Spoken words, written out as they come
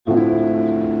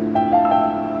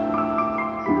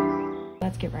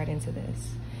get right into this.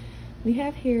 We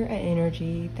have here an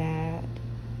energy that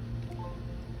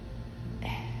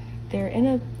they're in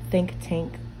a think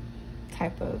tank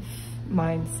type of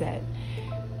mindset.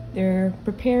 They're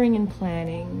preparing and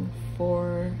planning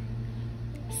for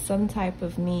some type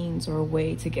of means or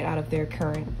way to get out of their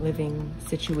current living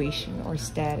situation or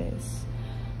status.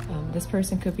 This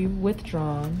person could be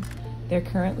withdrawn. They're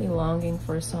currently longing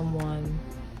for someone,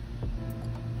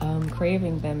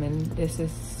 craving them, and this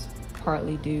is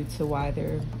partly due to why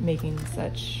they're making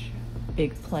such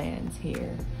big plans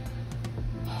here.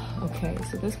 Okay,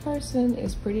 so this person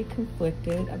is pretty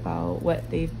conflicted about what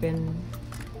they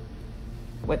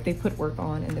put work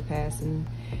on in the past, and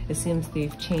it seems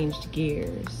they've changed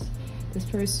gears. This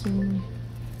person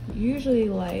usually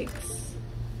likes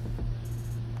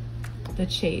the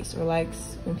chase, or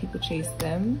likes when people chase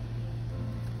them,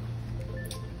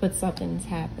 but something's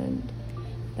happened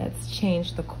that's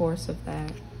changed the course of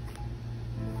that.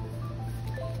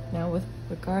 Now, with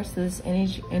regards to this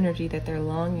energy that they're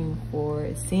longing for,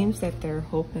 it seems that they're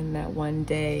hoping that one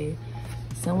day,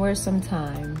 somewhere,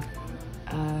 sometime,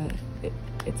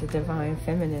 it's a divine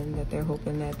feminine that they're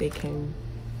hoping that they can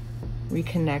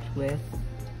reconnect with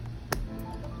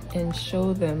and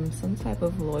show them some type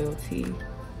of loyalty.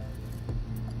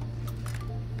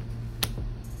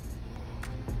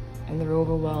 And they're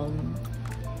overwhelmed,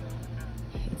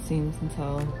 it seems,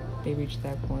 until they reach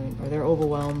that point, or they're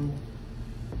overwhelmed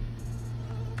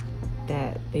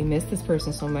that they miss this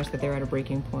person so much that they're at a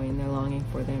breaking point and they're longing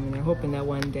for them, and they're hoping that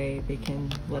one day they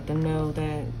can let them know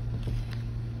that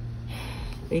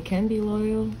they can be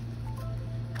loyal.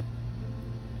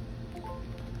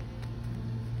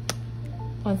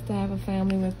 Wants to have a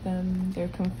family with them. They're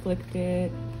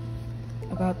conflicted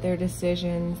about their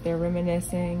decisions. They're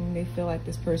reminiscing. They feel like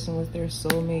this person was their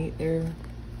soulmate, their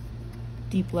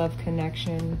deep love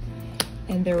connection,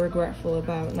 and they're regretful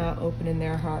about not opening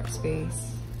their heart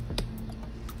space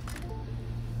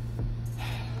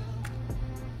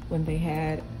when they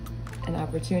had an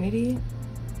opportunity.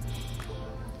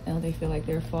 Now they feel like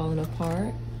they're falling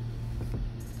apart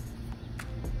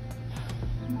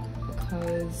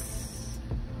because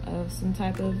of some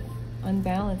type of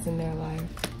unbalance in their life.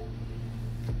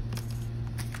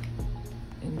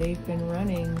 And they've been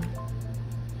running.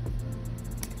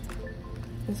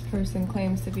 This person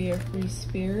claims to be a free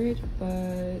spirit,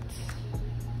 but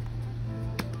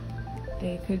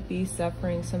they could be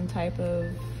suffering some type of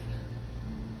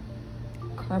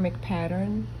karmic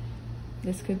pattern.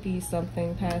 This could be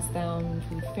something passed down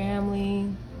through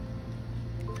family,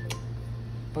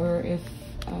 or if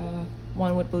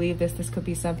one would believe this could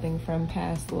be something from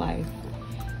past life,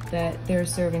 that they're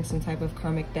serving some type of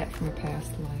karmic debt from a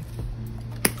past life.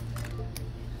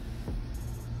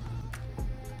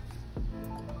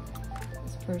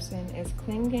 This person is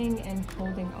clinging and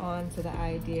holding on to the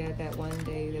idea that one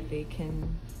day that they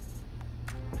can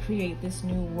create this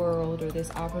new world or this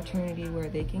opportunity where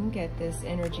they can get this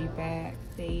energy back.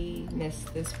 They miss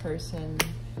this person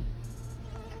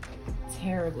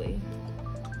terribly.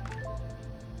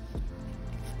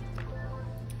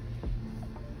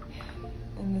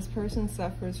 And this person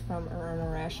suffers from an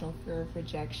irrational fear of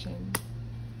rejection,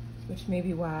 which may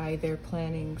be why they're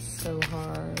planning so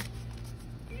hard.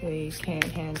 They can't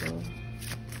handle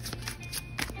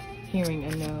hearing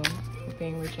a no or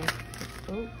being rejected.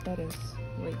 Oh, that is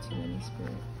way too many,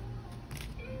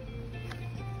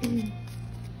 Spirit.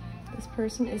 This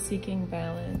person is seeking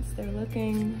balance. They're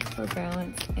looking for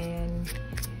balance, and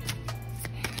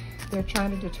they're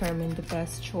trying to determine the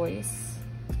best choice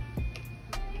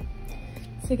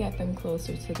to get them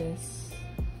closer to this.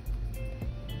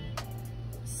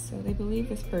 So they believe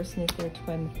this person is their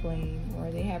twin flame,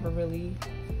 or they have a really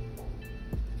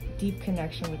deep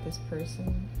connection with this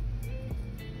person.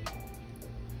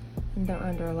 And they're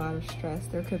under a lot of stress.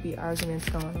 There could be arguments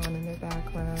going on in their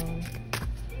background.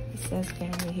 It says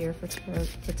family here for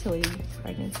fertility,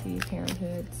 pregnancy,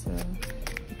 parenthood. So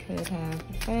you could have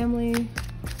a family,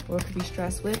 or it could be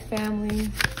stress with family.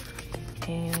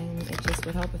 And it just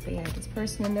would help if they had this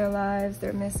person in their lives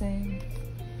they're missing.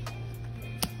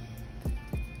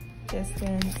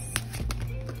 Distance.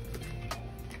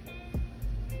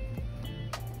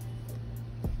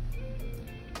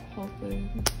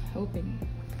 Hoping.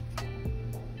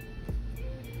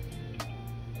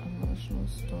 Emotional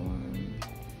storm.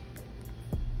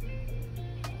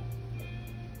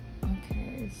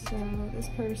 Okay, so this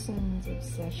person's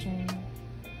obsession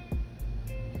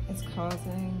is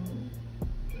causing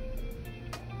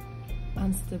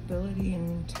instability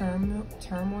and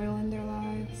turmoil in their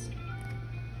lives,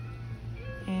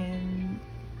 and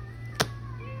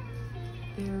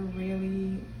they're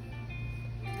really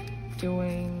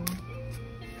doing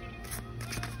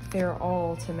their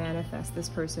all to manifest this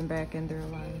person back in their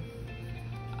life.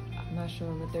 I'm not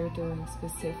sure what they're doing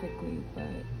specifically,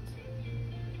 but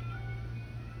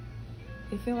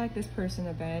they feel like this person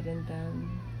abandoned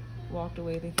them, walked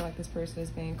away. They feel like this person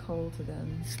is being cold to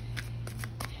them,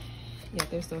 yet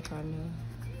they're still trying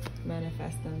to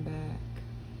manifest them back.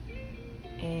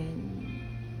 And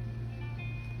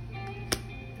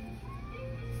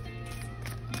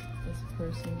this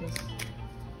person does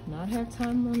not have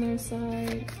time on their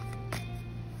side,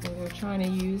 or they're trying to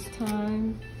use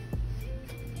time.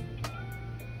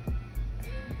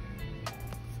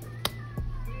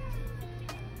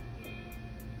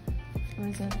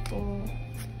 Resentful.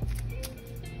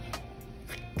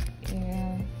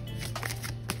 Yeah.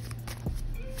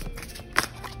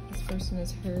 This person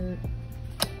is hurt.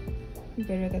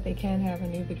 Bitter that they can't have a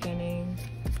new beginning.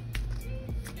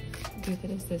 Due to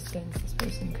this distance, this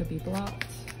person could be blocked.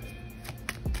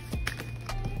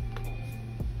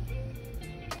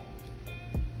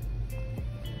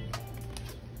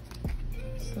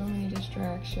 So many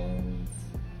distractions.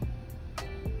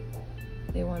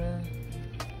 They want to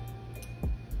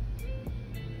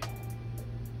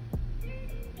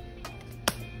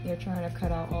they're trying to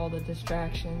cut out all the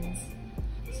distractions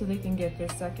so they can get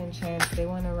this second chance. They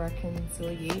want to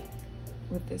reconciliate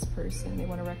with this person. They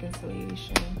want a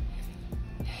reconciliation.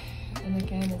 And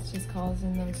again, it's just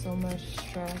causing them so much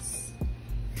stress.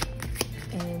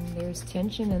 And there's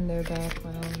tension in their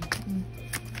background.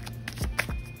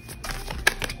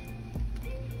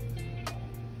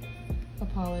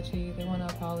 Apology. They want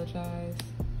to apologize.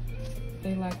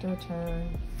 They'd like to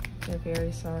return. They're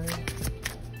very sorry.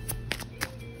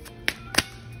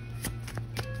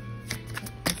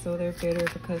 So they're bitter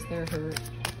because they're hurt.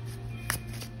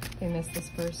 They miss this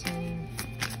person.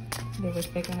 They wish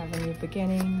they could have a new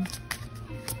beginning.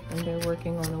 And they're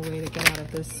working on a way to get out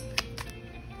of this.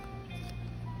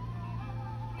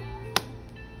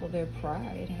 Well, their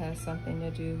pride has something to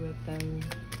do with them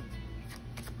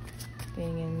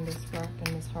being in this rock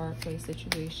and this hard place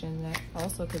situation. That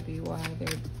also could be why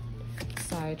they're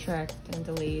sidetracked and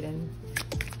delayed and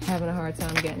having a hard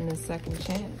time getting this second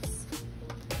chance.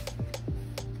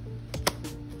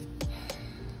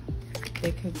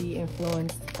 They could be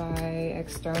influenced by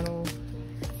external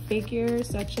figures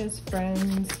such as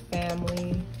friends,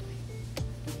 family,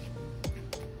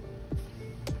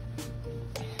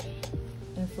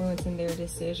 influencing their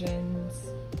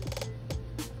decisions.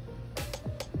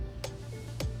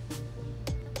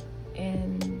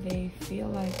 And they feel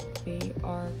like they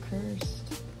are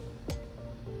cursed.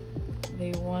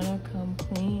 They want to come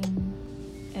clean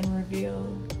and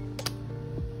reveal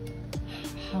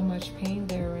how much pain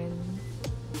they're in.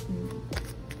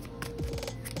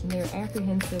 And they're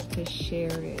apprehensive to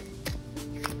share it.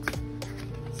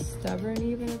 Stubborn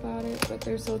even about it, but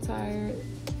they're so tired.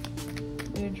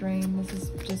 They're drained. This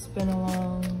has just been a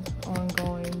long,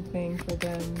 ongoing thing for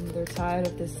them. They're tired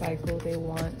of this cycle. They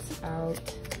want out.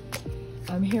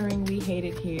 I'm hearing we hate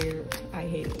it here. I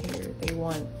hate it here. They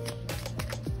want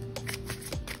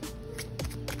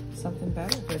something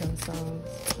better for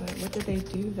themselves. But what did they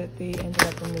do that they ended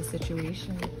up in this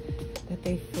situation? That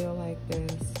they feel like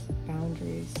there's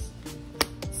boundaries.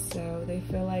 So they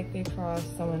feel like they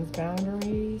crossed someone's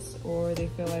boundaries, or they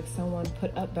feel like someone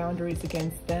put up boundaries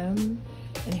against them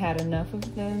and had enough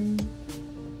of them.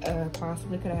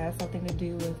 Possibly could have had something to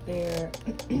do with their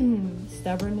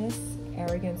stubbornness,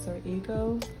 arrogance, or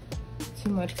ego. Too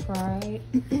much pride.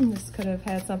 This could have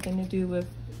had something to do with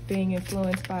being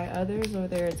influenced by others, or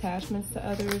their attachments to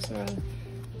others, or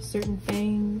certain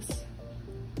things.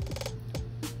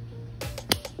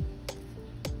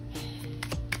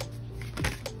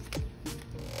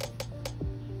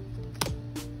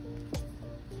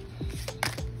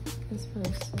 This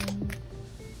person,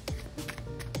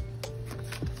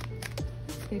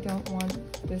 they don't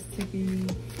want this to be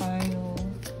final.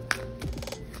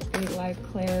 They like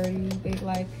clarity. They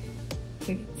like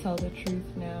to tell the truth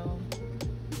now.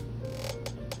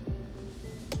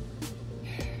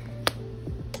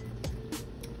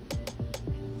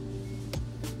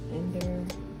 And they're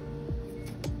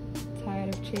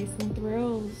tired of chasing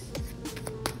thrills.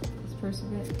 This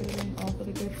person is getting all for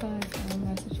the good times.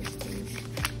 Messages, please.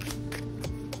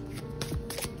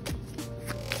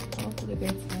 All for the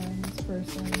good times. This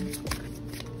person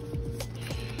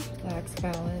lacks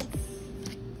balance.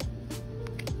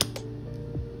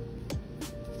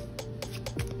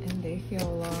 And they feel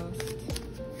lost.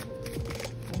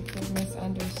 They feel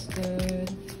misunderstood.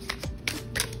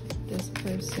 This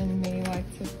person may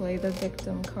like to play the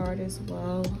victim card as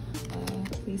well.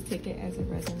 Please take it as it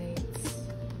resonates.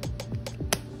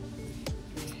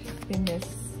 miss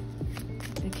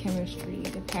the chemistry,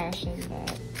 the passion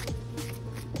that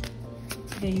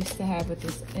they used to have with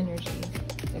this energy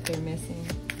that they're missing.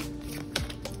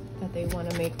 That they want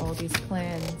to make all these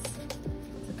plans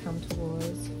to come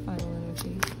towards final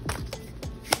energy.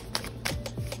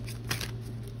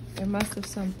 There must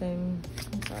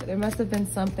have been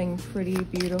something pretty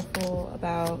beautiful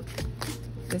about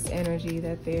this energy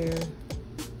that they're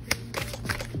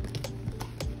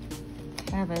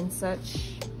having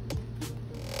such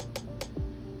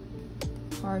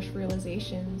harsh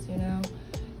realizations, you know?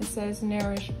 It says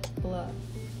nourish blood.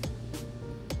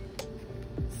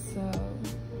 So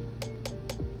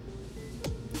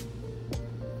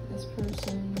this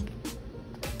person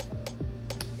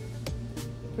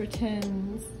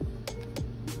pretends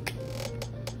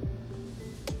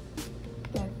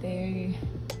that they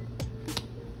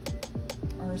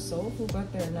are soulful,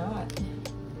 but they're not.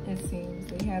 It seems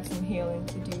they have some healing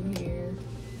to do here.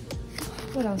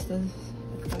 What else does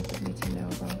the collective need to know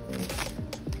about this?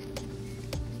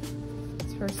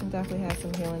 This person definitely has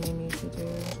some healing they need to do.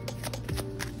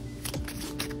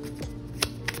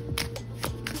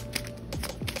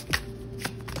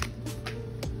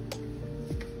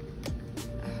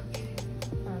 Okay,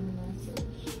 final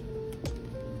message.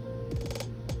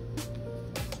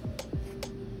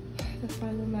 The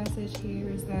final message here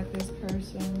is that this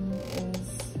person is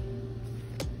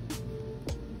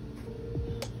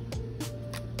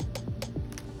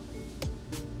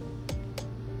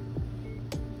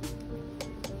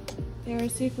they're a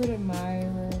secret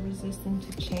admirer, resistant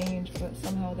to change, but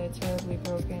somehow they're terribly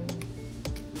broken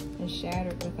and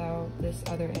shattered without this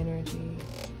other energy.